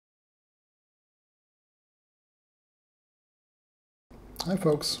Hi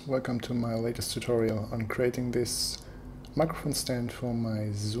folks, welcome to my latest tutorial on creating this microphone stand for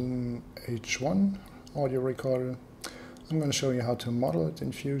my Zoom H1 audio recorder. I'm going to show you how to model it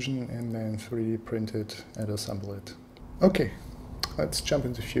in Fusion and then 3D print it and assemble it. Okay, let's jump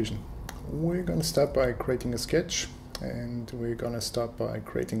into Fusion. We're going to start by creating a sketch and we're going to start by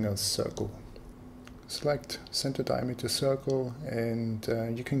creating a circle. Select center diameter circle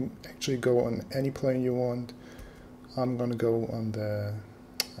and you can actually go on any plane you want. I'm going to go on the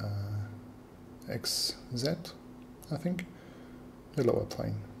XZ, I think, the lower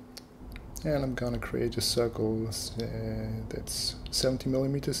plane. And I'm going to create a circle that's 70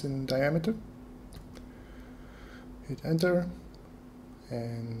 millimeters in diameter. Hit enter.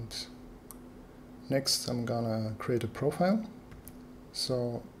 And next I'm going to create a profile.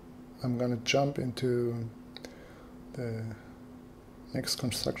 So I'm going to jump into the next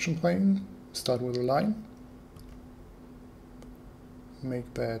construction plane, start with a line.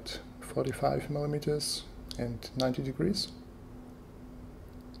 Make that 45 millimeters and 90 degrees.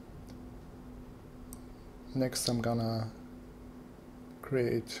 Next I'm gonna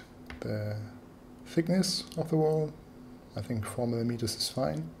create the thickness of the wall. I think 4 millimeters is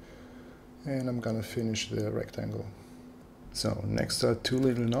fine. And I'm gonna finish the rectangle. So next are two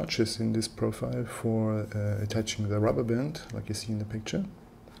little notches in this profile for attaching the rubber band, like you see in the picture.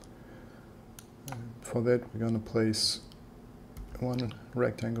 For that we're gonna place one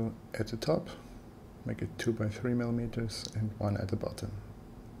rectangle at the top, make it 2 by 3 millimeters, and one at the bottom,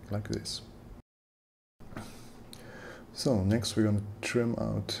 like this. So next we're going to trim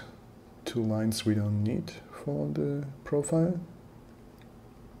out two lines we don't need for the profile,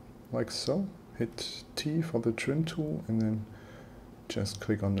 like so. Hit T for the trim tool and then just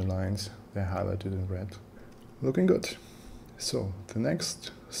click on the lines. They're highlighted in red. Looking good. So the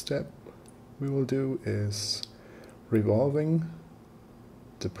next step we will do is revolving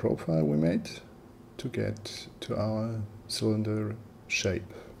the profile we made to get to our cylinder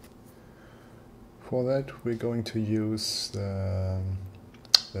shape. For that we're going to use the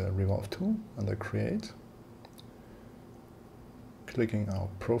revolve tool under create, clicking our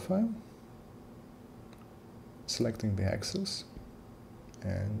profile, selecting the axis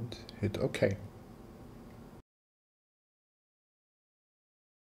and hit OK.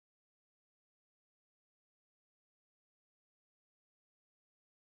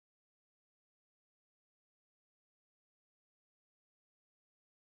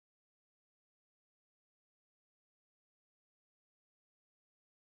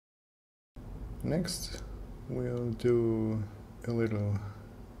 Next, we'll do a little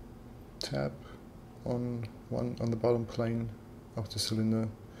tap on the bottom plane of the cylinder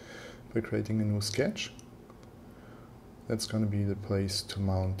by creating a new sketch. That's going to be the place to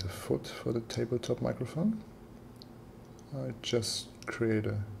mount the foot for the tabletop microphone. I just create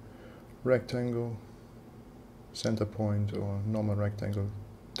a rectangle, center point or normal rectangle,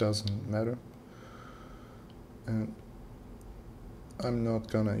 doesn't matter. And I'm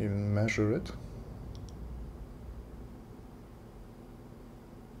not gonna even measure it.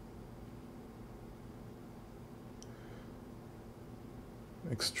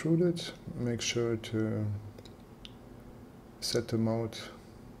 Extrude it, make sure to set the mode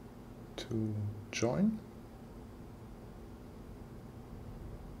to join.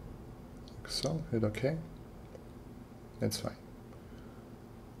 Like so, hit OK. That's fine.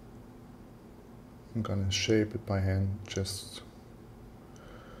 I'm gonna shape it by hand, just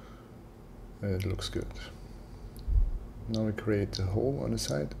it looks good. Now we create a hole on the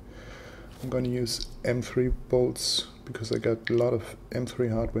side. I'm going to use M3 bolts because I got a lot of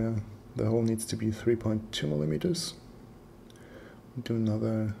M3 hardware. The hole needs to be 3.2 millimeters. Do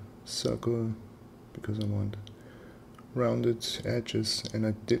another circle because I want rounded edges and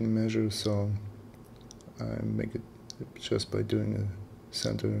I didn't measure, so I make it just by doing a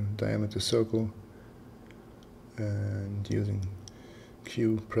center diameter circle and using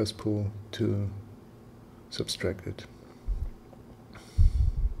Q press pull to subtract it.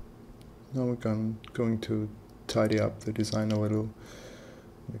 Now we're going to tidy up the design a little,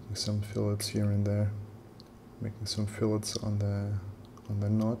 making some fillets here and there, making some fillets on the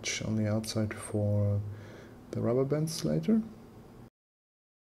notch on the outside for the rubber bands later,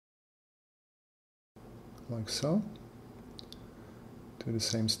 like so. Do the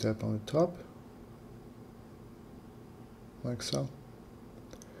same step on the top, like so,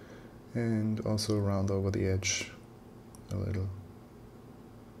 and also round over the edge a little.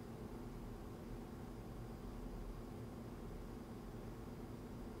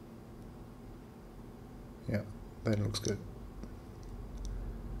 Yeah, that looks good.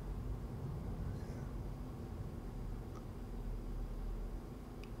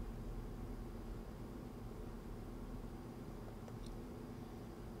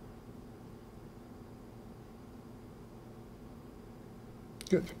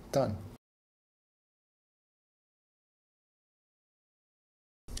 Good, done.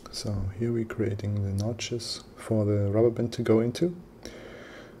 So here we're creating the notches for the rubber band to go into.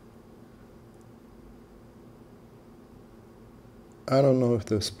 I don't know if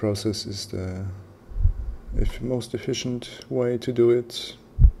this process is the most efficient way to do it.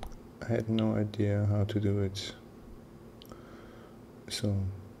 I had no idea how to do it, so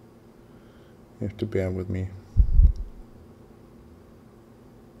you have to bear with me.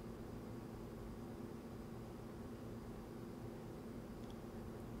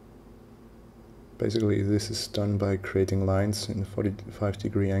 Basically, this is done by creating lines in a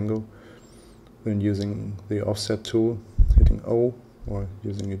 45-degree angle, then using the offset tool, hitting O, or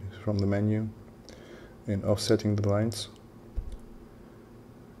using it from the menu, and offsetting the lines.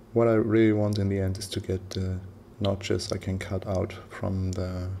 What I really want in the end is to get the notches I can cut out from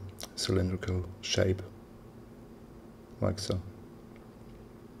the cylindrical shape, like so.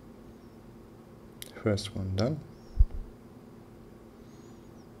 First one done.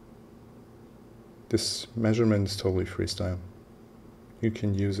 This measurement is totally freestyle. You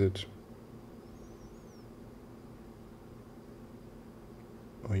can use it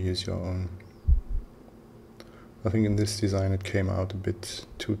or use your own. I think in this design it came out a bit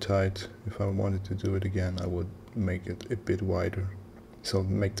too tight. If I wanted to do it again, I would make it a bit wider. So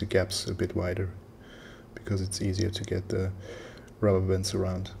make the gaps a bit wider, because it's easier to get the rubber bands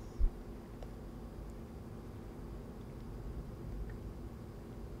around.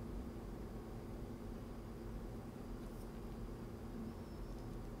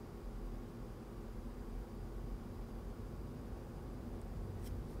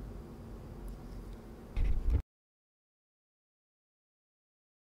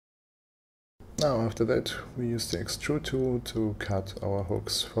 Now after that we use the extrude tool to cut our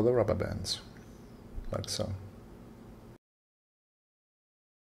hooks for the rubber bands, like so.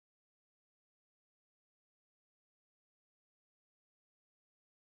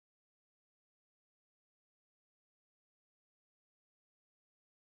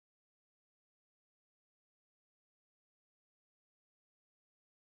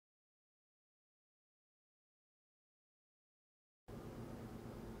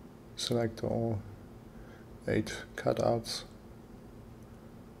 Select all 8 cutouts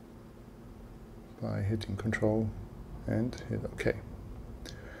by hitting Ctrl and hit OK.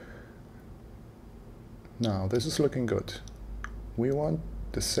 Now this is looking good. We want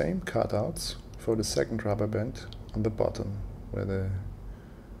the same cutouts for the second rubber band on the bottom, where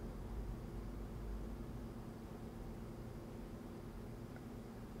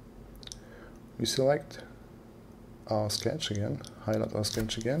we select our sketch again, highlight our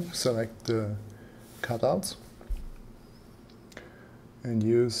sketch again, select the cutouts and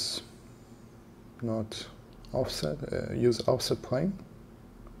use use offset plane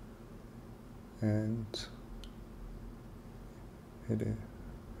and hit it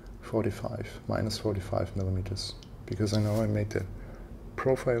minus 45 millimeters, because I know I made the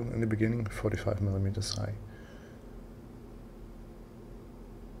profile in the beginning 45 millimeters high.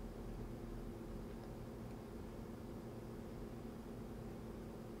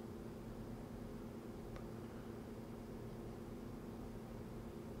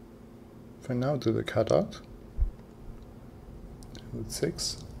 If I now do the cutout with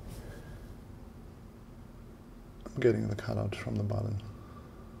 6, I'm getting the cutout from the bottom.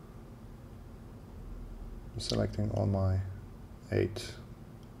 I'm selecting all my 8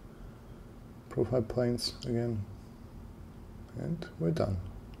 profile planes again, and we're done.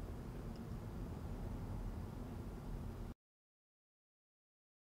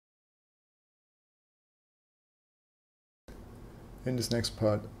 In this next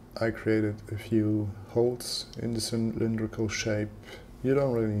part, I created a few holes in the cylindrical shape. You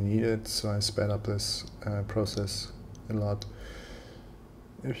don't really need it, so I sped up this process a lot.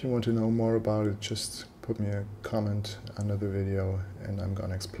 If you want to know more about it, just put me a comment under the video and I'm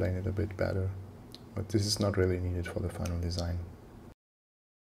gonna explain it a bit better. But this is not really needed for the final design.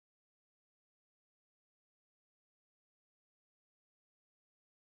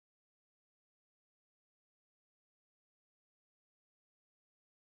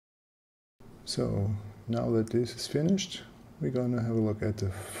 So now that this is finished, we're gonna have a look at the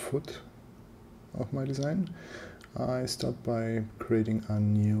foot of my design. I start by creating a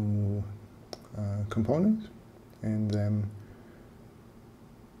new component and then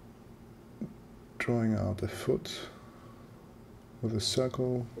drawing out a foot with a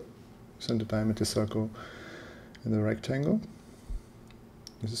circle, center diameter circle, and a rectangle.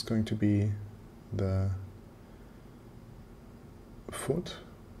 This is going to be the foot,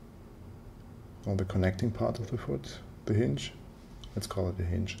 or the connecting part of the foot, the hinge let's call it a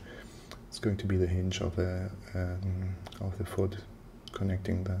hinge. It's going to be the hinge of the foot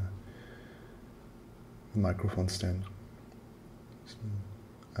connecting the microphone stand. So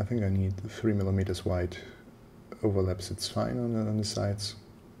I think I need 3 millimeters wide overlaps. It's fine on the sides,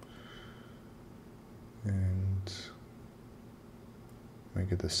 and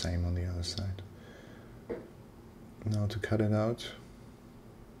make it the same on the other side. Now to cut it out,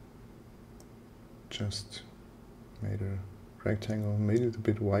 just made a rectangle, made it a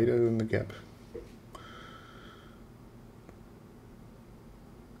bit wider than the gap.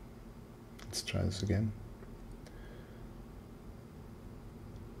 Let's try this again.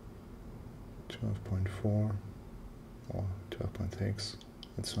 12.4 or 12.6,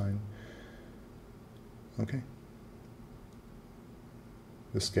 that's fine. Okay.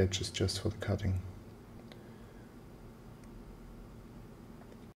 The sketch is just for the cutting.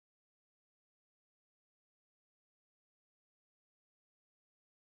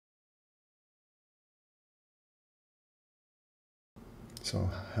 So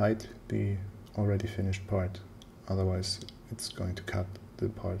hide the already finished part, otherwise it's going to cut the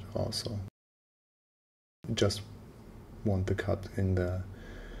part also. You just want the cut in the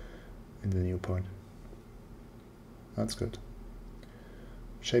new part. That's good.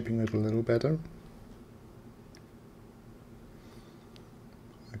 Shaping it a little better,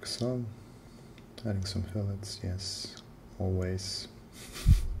 like so. Adding some fillets, yes, always.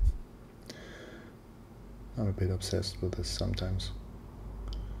 I'm a bit obsessed with this sometimes.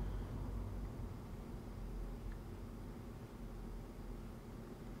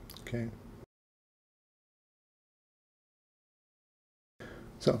 Okay.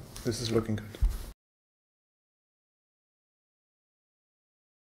 So, this is looking good.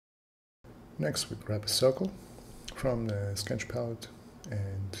 Next we grab a circle from the sketch palette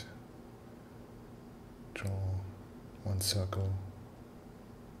and draw one circle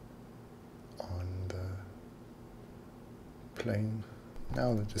on the plane.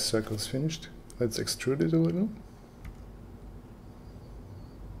 Now that the circle is finished, let's extrude it a little.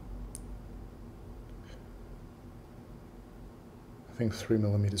 I think 3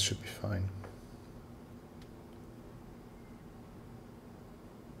 millimeters should be fine.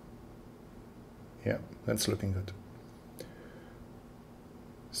 Yeah, that's looking good.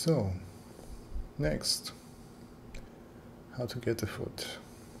 So, next, how to get the foot.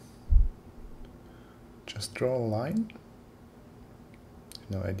 Just draw a line.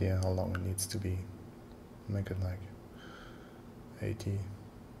 No idea how long it needs to be. Make it like 80,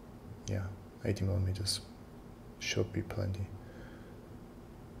 yeah, 80 millimeters. Should be plenty.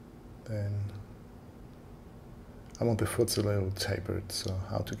 Then I want the foot a little tapered, so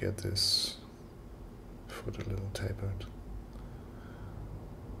how to get this foot a little tapered.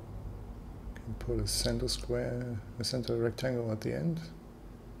 Can put a center square, a center rectangle at the end,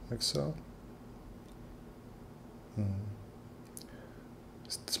 like so.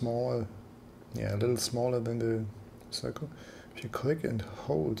 Smaller, yeah, a little smaller than the circle. If you click and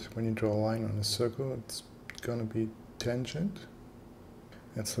hold when you draw a line on a circle, it's gonna be tangent.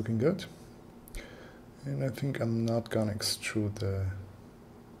 That's looking good. And I think I'm not gonna extrude the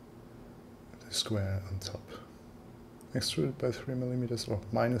square on top. Extrude it by 3 millimeters, or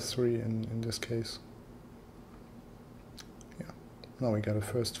 -3 in this case. Yeah, now we got a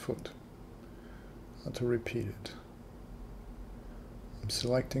first foot. How to repeat it. I'm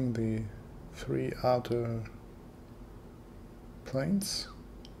selecting the 3 outer planes.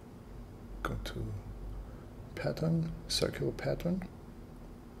 Go to pattern, circular pattern.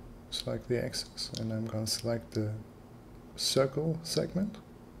 Select the axis, and I'm going to select the circle segment.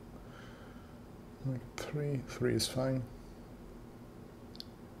 3 is fine.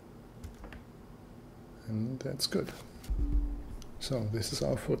 And that's good. So this is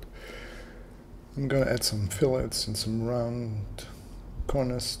our foot. I'm going to add some fillets and some round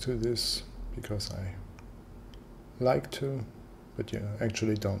corners to this because I like to, but you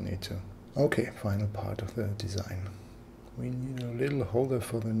actually don't need to. Okay, final part of the design. We need a little holder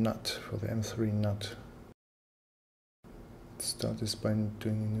for the nut, for the M3 nut. Let's start this by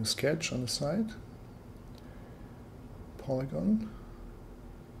doing a new sketch on the side. Polygon.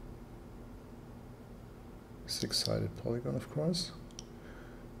 6-sided polygon, of course.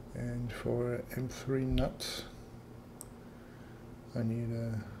 And for M3 nut, I need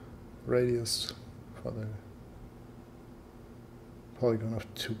a radius for the polygon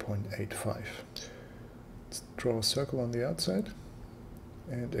of 2.85. Let's draw a circle on the outside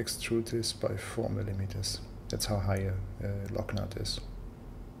and extrude this by 4 millimeters. That's how high a lock nut is.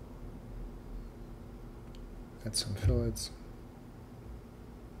 Add some fillets.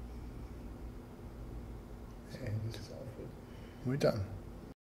 And we're done.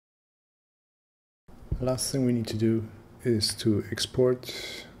 Last thing we need to do is to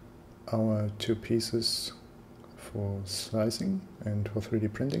export our two pieces for slicing and for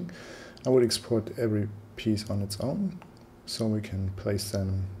 3D printing. I would export every piece on its own, so we can place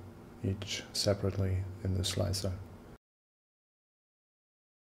them each separately in the slicer.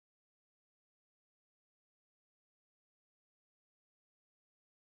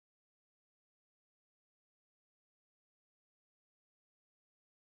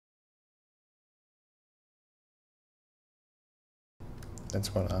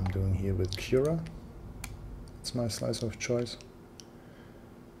 That's what I'm doing here with Cura. It's my slicer of choice.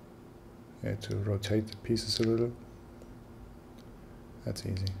 I had to rotate the pieces a little. That's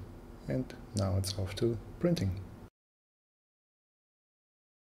easy. And now it's off to printing.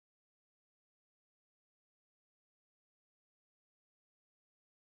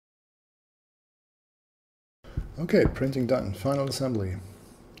 Okay, printing done. Final assembly.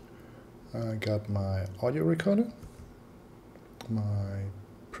 I got my audio recorder, my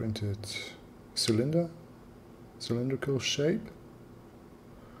printed cylindrical shape,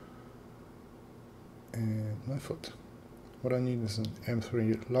 and my foot. What I need is an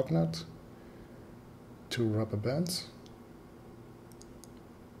M3 lock nut, 2 rubber bands,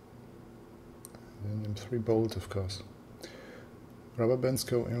 and an M3 bolt, of course. Rubber bands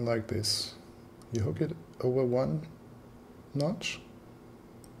go in like this. You hook it over one notch,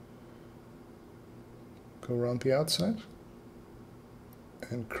 go around the outside,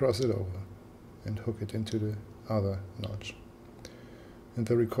 and cross it over, and hook it into the other notch. And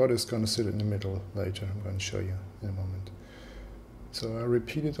the recorder is going to sit in the middle later. I'm going to show you in a moment. So I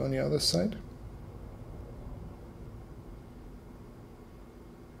repeat it on the other side.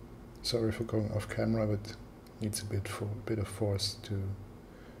 Sorry for going off camera, but needs a bit of force to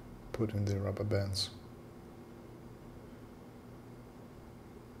put in the rubber bands.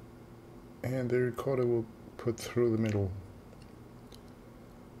 And the recorder will put through the middle,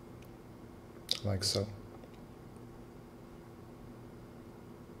 like so.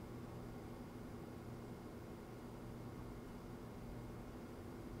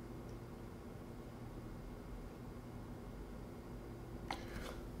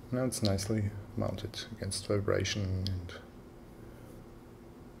 Now it's nicely mounted against vibration and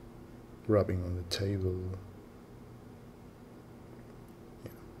rubbing on the table.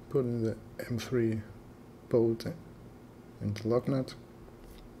 Yeah. Put in the M3 bolt and the lock nut,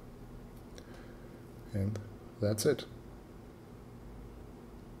 and that's it.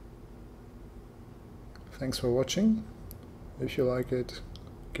 Thanks for watching. If you like it,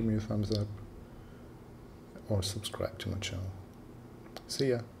 give me a thumbs up or subscribe to my channel. See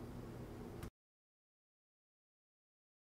ya!